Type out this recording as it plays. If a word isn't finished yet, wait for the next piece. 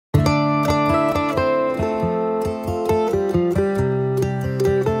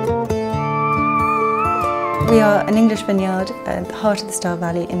We are an English vineyard at the heart of the Star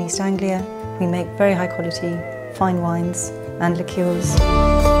Valley in East Anglia. We make very high quality fine wines and liqueurs.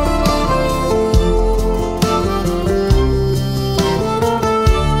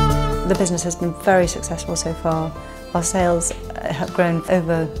 The business has been very successful so far. Our sales have grown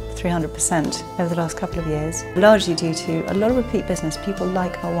over 300% over the last couple of years, largely due to a lot of repeat business. People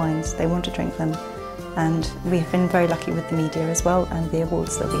like our wines, they want to drink them, and we have been very lucky with the media as well and the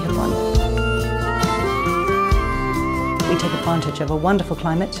awards that we have won. We take advantage of a wonderful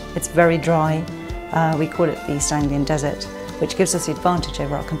climate. It's very dry. We call it the East Anglian Desert, which gives us the advantage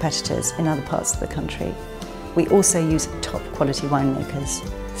over our competitors in other parts of the country. We also use top quality winemakers,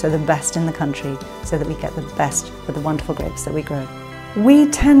 so the best in the country, so that we get the best for the wonderful grapes that we grow. We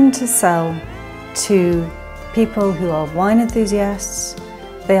tend to sell to people who are wine enthusiasts.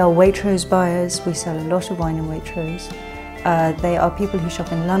 They are Waitrose buyers. We sell a lot of wine in Waitrose. They are people who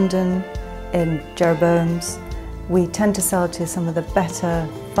shop in London, in Jeroboam's. We tend to sell to some of the better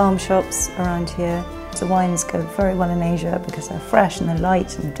farm shops around here. The wines go very well in Asia because they're fresh and they're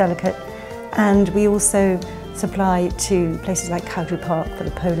light and delicate. And we also supply to places like Cowdrey Park for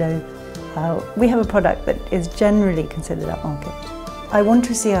the polo. We have a product that is generally considered upmarket. I want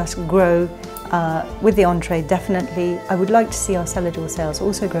to see us grow with the on-trade, definitely. I would like to see our cellar door sales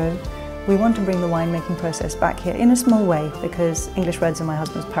also grow. We want to bring the winemaking process back here in a small way because English reds are my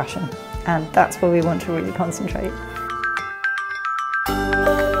husband's passion, and that's where we want to really concentrate.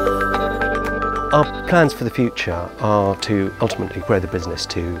 Our plans for the future are to ultimately grow the business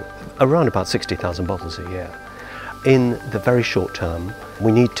to around about 60,000 bottles a year. In the very short term,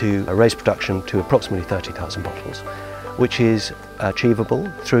 we need to raise production to approximately 30,000 bottles, which is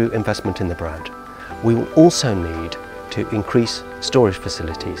achievable through investment in the brand. We will also need to increase storage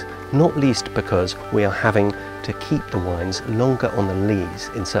facilities, not least because we are having to keep the wines longer on the lees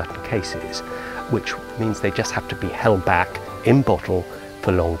in certain cases, which means they just have to be held back in bottle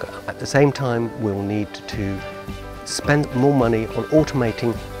for longer. At the same time, we'll need to spend more money on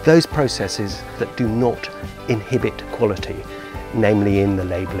automating those processes that do not inhibit quality, namely in the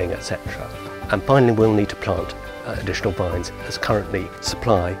labelling, etc. And finally, we'll need to plant additional vines, as currently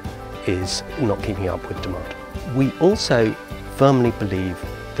supply is not keeping up with demand. We also firmly believe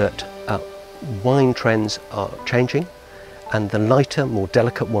that wine trends are changing, and the lighter, more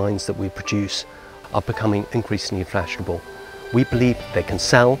delicate wines that we produce are becoming increasingly fashionable. We believe they can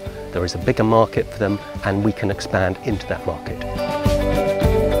sell, there is a bigger market for them, and we can expand into that market.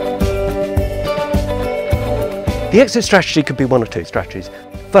 The exit strategy could be one of two strategies.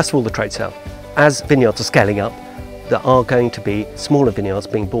 First of all, the trade sale. As vineyards are scaling up, there are going to be smaller vineyards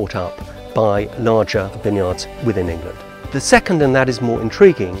being bought up by larger vineyards within England. The second, and that is more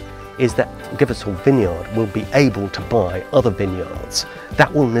intriguing, is that Giffords Hall Vineyard will be able to buy other vineyards.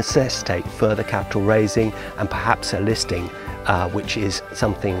 That will necessitate further capital raising and perhaps a listing, which is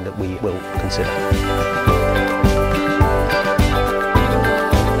something that we will consider.